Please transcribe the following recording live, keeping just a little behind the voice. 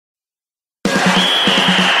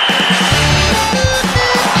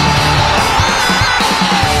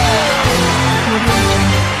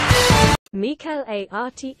Mikel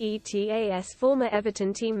Arteta's former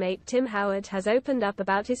Everton teammate Tim Howard has opened up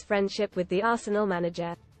about his friendship with the Arsenal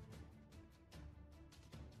manager.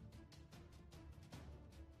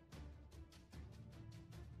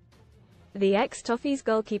 The ex-Toffees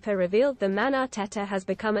goalkeeper revealed the man Arteta has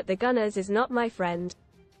become at the Gunners is not my friend.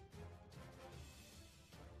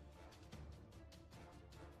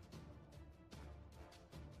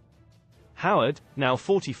 Howard, now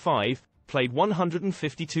 45, played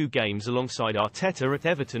 152 games alongside Arteta at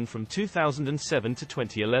Everton from 2007 to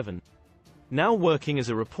 2011. Now working as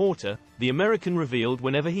a reporter, the American revealed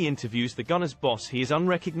whenever he interviews the Gunners' boss he is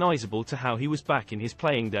unrecognizable to how he was back in his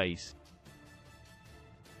playing days.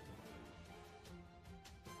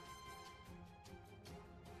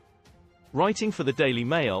 Writing for the Daily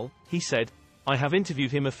Mail, he said, "I have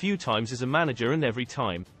interviewed him a few times as a manager and every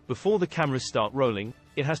time, before the cameras start rolling,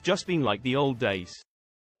 it has just been like the old days."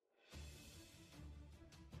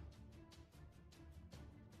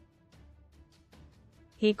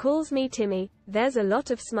 He calls me Timmy, there's a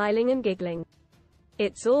lot of smiling and giggling.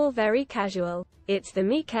 It's all very casual. It's the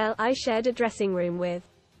Mikel I shared a dressing room with.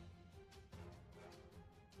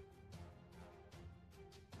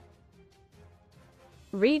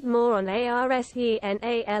 Read more on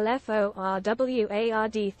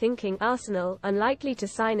ARSENALFORWARD thinking Arsenal, unlikely to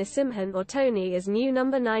sign a Simhan or Tony as new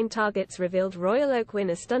number 9 targets revealed. Royal Oak win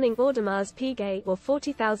a stunning Audemars Piguet or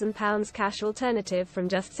 £40,000 cash alternative from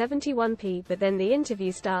just 71p, but then the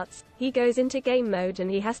interview starts, he goes into game mode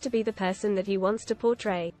and he has to be the person that he wants to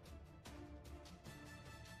portray.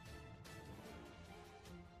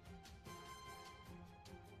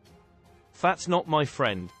 That's not my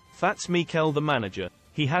friend. That's Mikel the manager.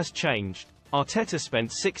 He has changed. Arteta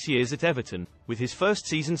spent 6 years at Everton, with his first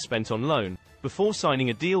season spent on loan, before signing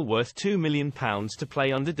a deal worth £2 million to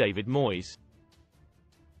play under David Moyes.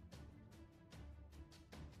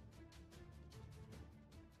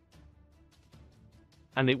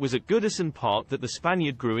 And it was at Goodison Park that the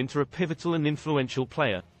Spaniard grew into a pivotal and influential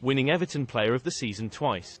player, winning Everton Player of the Season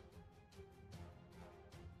twice.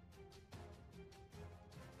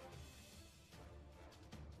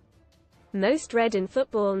 Most read in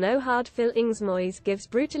football. No hard feelings. Moyes gives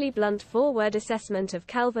brutally blunt four-word assessment of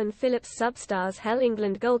Calvin Phillips. Substars Hell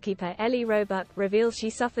England goalkeeper Ellie Roebuck reveals she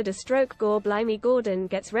suffered a stroke. Gore Blimey Gordon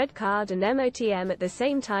gets red card and MOTM at the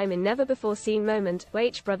same time in never-before-seen moment.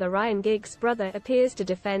 Brother Ryan Giggs' brother appears to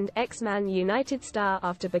defend ex-Man United star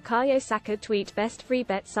after Bukayo Saka tweet best free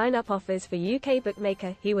bet sign-up offers for UK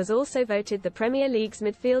bookmaker. He was also voted the Premier League's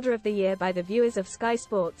midfielder of the year by the viewers of Sky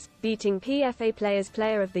Sports, beating PFA Players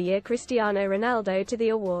Player of the Year Cristiano Ronaldo to the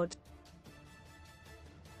award.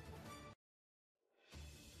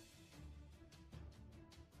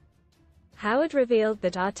 Howard revealed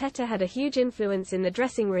that Arteta had a huge influence in the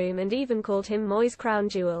dressing room and even called him Moyes' crown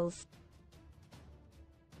jewels.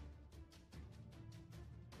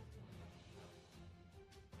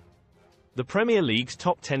 The Premier League's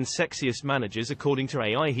top 10 sexiest managers according to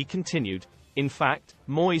AI. He continued, "In fact,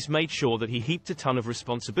 Moyes made sure that he heaped a ton of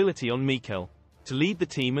responsibility on Mikel to lead the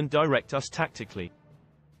team and direct us tactically.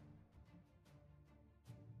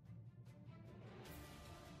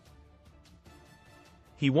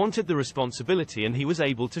 He wanted the responsibility and he was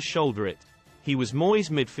able to shoulder it. He was Moyes'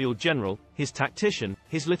 midfield general, his tactician,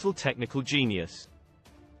 his little technical genius."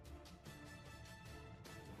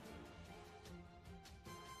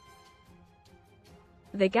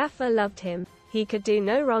 The gaffer loved him. He could do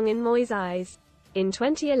no wrong in Moyes' eyes. In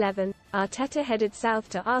 2011, Arteta headed south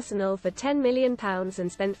to Arsenal for £10 million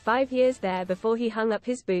and spent 5 years there before he hung up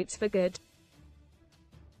his boots for good.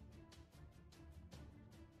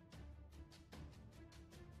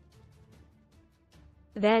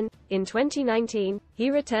 Then, in 2019,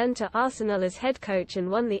 he returned to Arsenal as head coach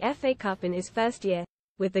and won the FA Cup in his first year,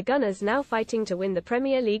 with the Gunners now fighting to win the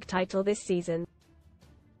Premier League title this season.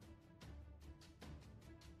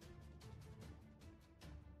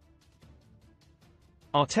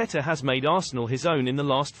 Arteta has made Arsenal his own in the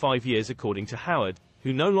last 5 years according to Howard,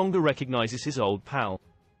 who no longer recognises his old pal.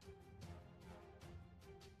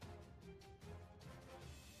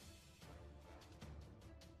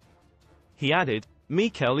 He added,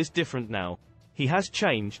 "Mikel is different now. He has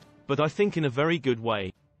changed, but I think in a very good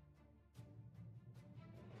way."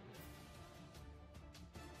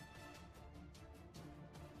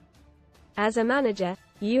 As a manager,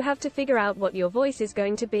 you have to figure out what your voice is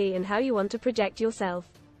going to be and how you want to project yourself.